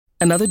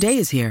Another day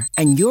is here,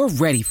 and you're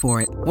ready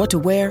for it. What to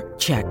wear?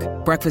 Check.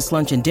 Breakfast,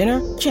 lunch, and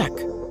dinner? Check.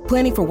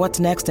 Planning for what's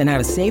next and how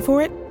to save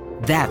for it?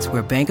 That's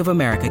where Bank of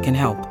America can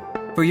help.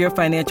 For your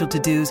financial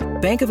to-dos,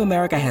 Bank of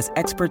America has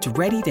experts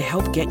ready to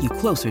help get you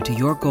closer to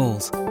your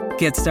goals.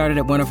 Get started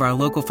at one of our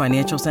local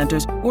financial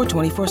centers or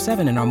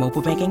 24/7 in our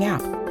mobile banking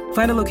app.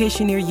 Find a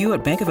location near you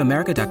at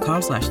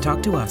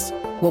bankofamerica.com/talktous.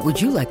 What would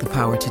you like the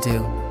power to do?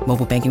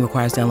 Mobile banking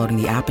requires downloading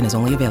the app and is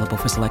only available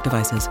for select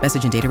devices.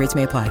 Message and data rates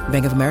may apply.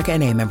 Bank of America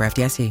N.A., member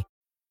FDIC.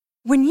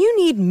 When you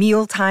need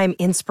mealtime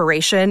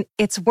inspiration,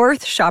 it's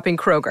worth shopping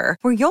Kroger,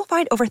 where you'll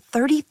find over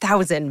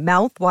 30,000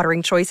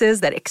 mouth-watering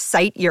choices that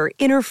excite your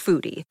inner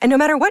foodie. And no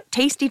matter what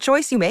tasty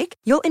choice you make,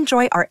 you'll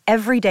enjoy our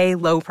everyday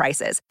low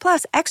prices,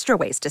 plus extra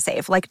ways to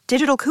save, like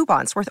digital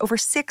coupons worth over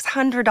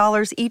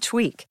 $600 each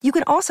week. You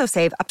can also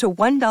save up to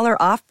 $1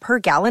 off per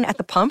gallon at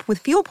the pump with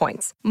fuel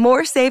points.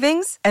 More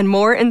savings and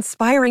more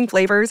inspiring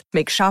flavors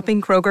make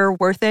shopping Kroger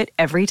worth it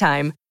every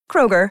time.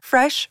 Kroger,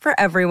 fresh for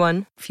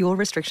everyone. Fuel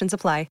restrictions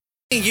apply.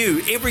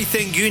 You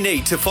everything you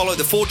need to follow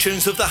the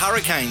fortunes of the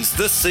Hurricanes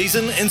this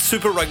season in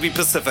Super Rugby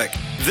Pacific.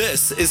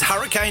 This is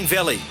Hurricane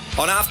Valley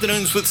on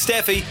Afternoons with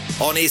Staffy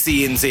on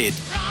SENZ.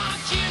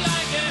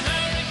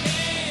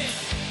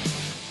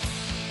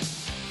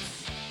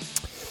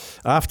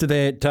 After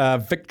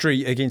that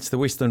victory against the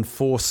Western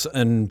Force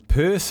in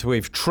Perth,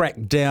 we've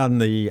tracked down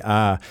the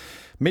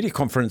media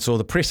conference or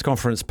the press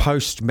conference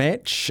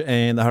post-match,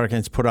 and the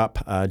Hurricanes put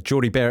up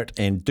Jordie Barrett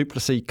and du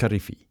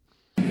Plessis-Kirifi.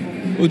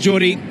 Well,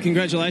 Jordie,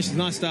 congratulations.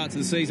 Nice start to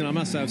the season. I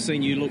must say I've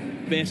seen you look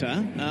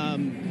better,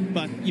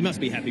 but you must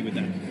be happy with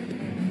that.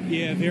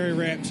 Yeah, very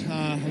wrapped.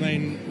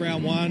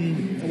 Round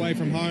one, away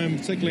from home,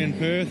 particularly in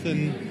Perth,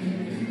 and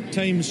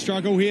teams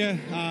struggle here,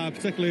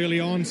 particularly early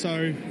on,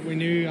 so we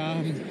knew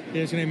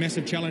there's going to be a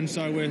massive challenge,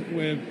 so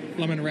we're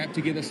blooming wrapped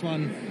to get this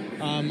one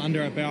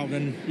under our belt.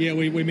 And, yeah,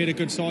 we met a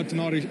good side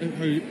tonight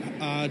who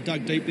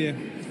dug deep there.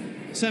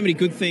 So many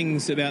good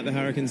things about the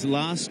Hurricanes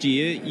last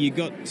year. You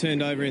got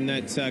turned over in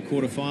that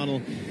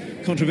quarter-final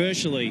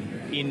controversially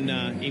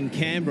in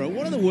Canberra.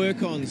 What are the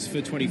work-ons for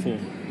 24?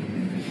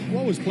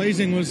 What was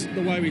pleasing was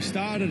the way we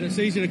started. It's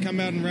easy to come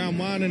out in round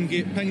one and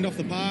get pinged off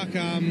the park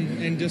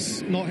and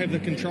just not have the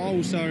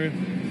control. So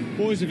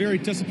boys are very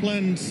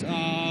disciplined.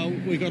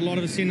 We got a lot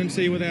of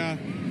ascendancy with our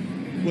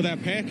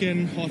pack,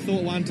 and I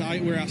thought 1 to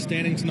 8 were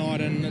outstanding tonight,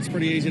 and it's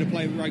pretty easy to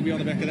play rugby on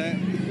the back of that.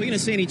 We're going to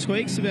see any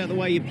tweaks about the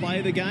way you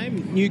play the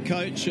game? New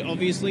coach,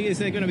 obviously. Is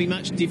there going to be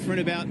much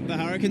different about the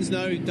Hurricanes?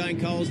 No Dane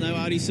Coles, no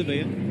Ardie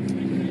Savea?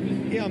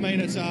 Yeah,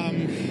 it's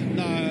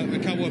a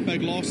couple of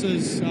big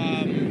losses,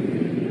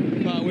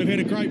 but we've had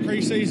a great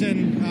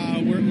pre-season.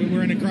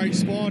 We're in a great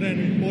spot,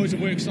 and boys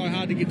have worked so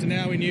hard to get to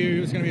now. We knew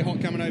it was going to be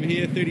hot coming over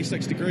here,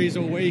 36 degrees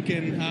all week,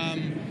 and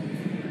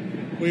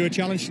we were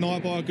challenged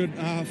tonight by a good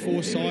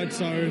Force side,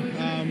 so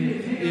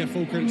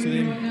full credit to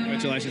them.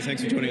 Congratulations,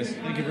 thanks for joining us.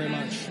 Thank you very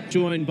much.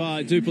 Joined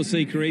by du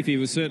Plessis-Kirifi, who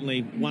was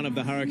certainly one of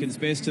the Hurricanes'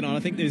 best tonight.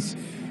 I think there's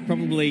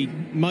probably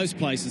most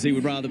places he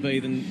would rather be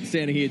than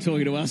standing here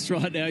talking to us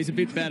right now. He's a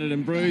bit battered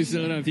and bruised. I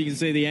don't know if you can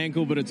see the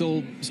ankle, but it's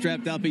all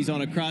strapped up. He's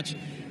on a crutch.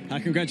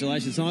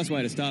 Congratulations, nice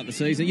way to start the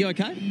season. You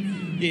okay?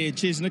 Yeah,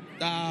 cheers, Nick.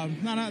 No,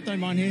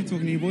 don't mind here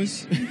talking to you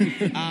boys.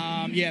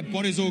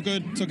 Body's all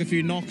good. Took a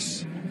few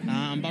knocks.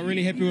 But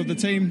really happy with the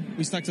team.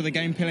 We stuck to the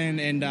game plan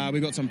and we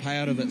got some pay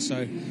out of it.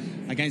 So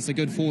against a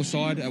good Force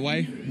side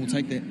away, we'll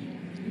take that.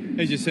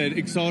 As you said,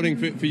 exciting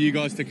for you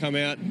guys to come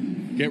out,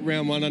 get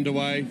round one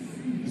underway.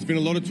 There's been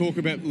a lot of talk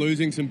about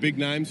losing some big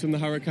names from the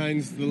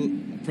Hurricanes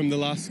from the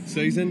last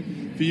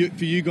season. For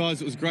you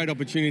guys, it was a great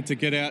opportunity to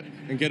get out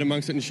and get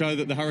amongst it and show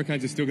that the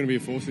Hurricanes are still going to be a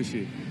force this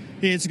year.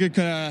 Yeah, it's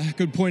a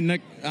good point,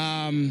 Nick.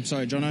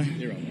 Sorry, Jono.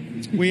 You're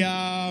right. We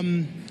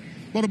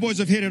a lot of boys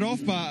have headed off,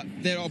 but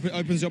that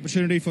opens the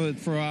opportunity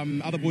for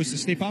other boys to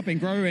step up and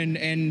grow.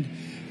 And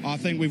I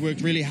think we've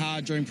worked really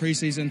hard during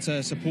pre-season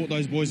to support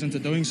those boys into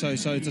doing so.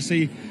 So to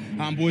see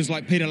boys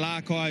like Peter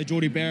Lakai,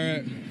 Jordie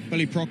Barrett,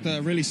 Billy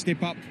Proctor really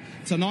step up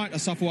tonight,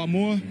 Asafu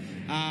Moore,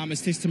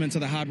 is testament to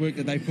the hard work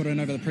that they put in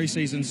over the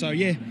pre-season. So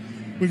yeah,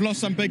 we've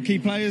lost some big key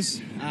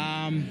players,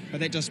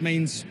 but that just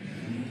means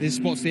there's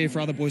spots there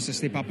for other boys to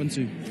step up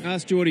into. I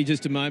asked Jordie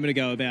just a moment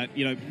ago about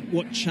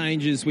what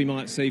changes we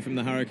might see from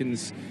the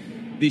Hurricanes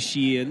this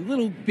year,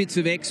 little bits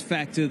of X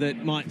factor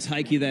that might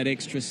take you that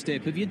extra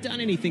step. Have you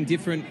done anything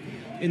different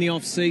in the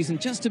off-season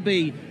just to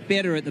be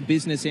better at the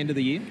business end of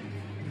the year?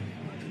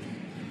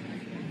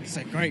 That's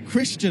a great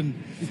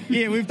question.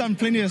 Yeah, we've done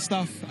plenty of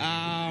stuff.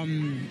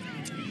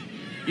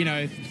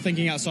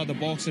 Thinking outside the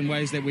box in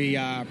ways that we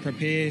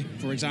prepare,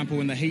 for example,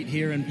 in the heat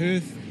here in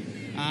Perth.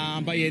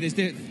 But yeah, there's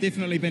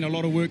definitely been a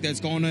lot of work that's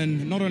gone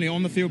in, not only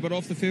on the field but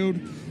off the field,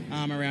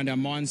 around our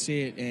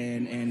mindset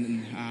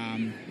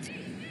and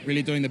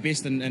really doing the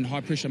best in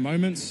high-pressure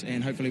moments,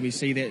 and hopefully we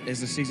see that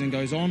as the season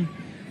goes on.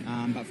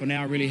 But for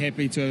now, really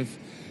happy to have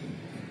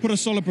put a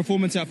solid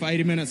performance out for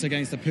 80 minutes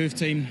against the Perth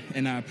team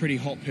in a pretty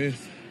hot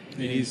Perth.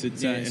 It is.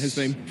 It has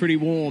been pretty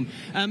warm.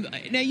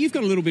 Now, you've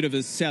got a little bit of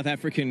a South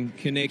African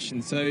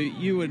connection. So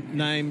you were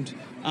named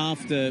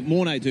after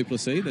Morné du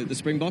Plessis, the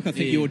Springbok. I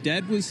think your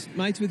dad was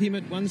mates with him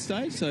at one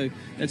stage. So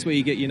that's where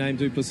you get your name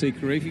du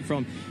Plessis-Kirifi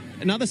from.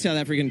 Another South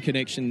African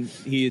connection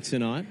here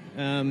tonight.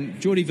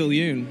 Jordy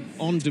Viljoen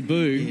on debut.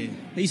 Yeah.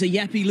 He's a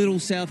yappy little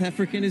South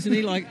African, isn't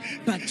he?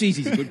 But geez,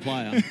 he's a good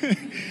player.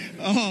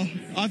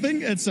 I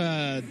think it's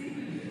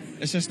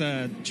just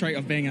a trait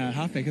of being a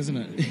halfback, isn't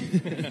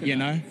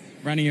it?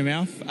 Running your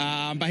mouth.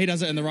 But he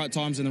does it in the right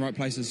times, in the right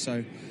places.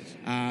 So,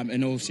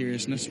 in all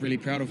seriousness, really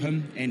proud of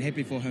him and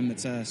happy for him.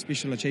 It's a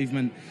special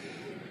achievement.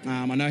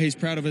 I know he's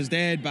proud of his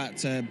dad, but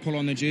to pull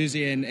on the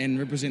jersey and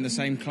represent the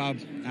same club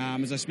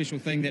is a special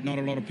thing that not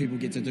a lot of people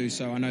get to do.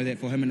 So I know that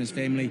for him and his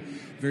family,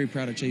 very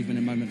proud achievement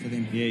and moment for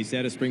them. Yeah, his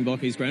dad a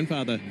Springbok, his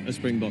grandfather a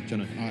Springbok,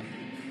 Jono. Right.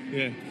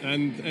 Yeah,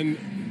 and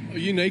a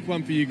unique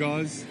one for you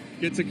guys.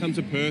 Get to come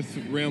to Perth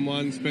round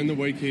one, spend the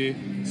week here,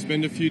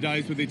 spend a few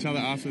days with each other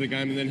after the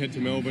game and then head to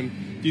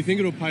Melbourne. Do you think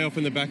it'll pay off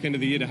in the back end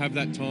of the year to have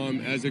that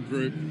time as a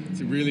group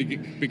to really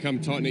become a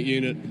tight-knit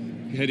unit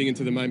heading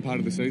into the main part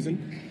of the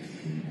season?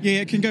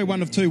 Yeah, it can go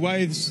one of two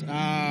ways.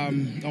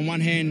 On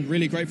one hand,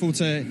 really grateful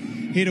to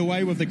head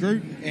away with the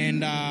group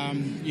and,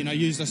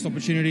 use this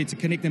opportunity to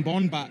connect and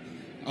bond. But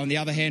on the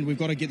other hand, we've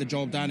got to get the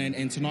job done.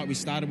 And tonight we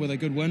started with a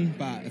good win.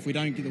 But if we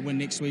don't get the win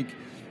next week,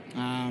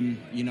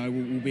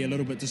 we'll be a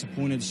little bit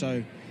disappointed.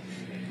 So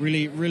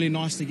really, really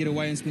nice to get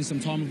away and spend some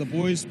time with the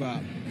boys.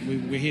 But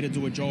we're here to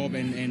do a job.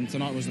 And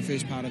tonight was the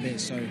first part of that.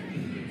 So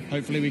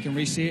hopefully we can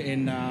reset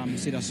and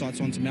set our sights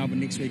on to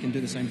Melbourne next week and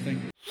do the same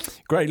thing.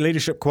 Great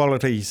leadership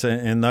qualities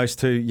in those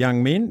two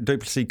young men. Du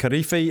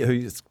Plessis-Kirifi,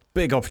 who's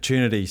big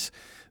opportunities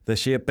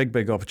this year,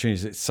 big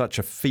opportunities. It's such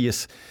a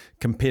fierce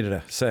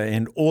competitor.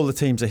 And all the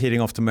teams are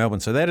heading off to Melbourne.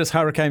 So that is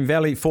Hurricane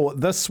Valley for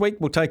this week.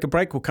 We'll take a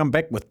break. We'll come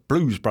back with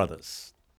Blues Brothers.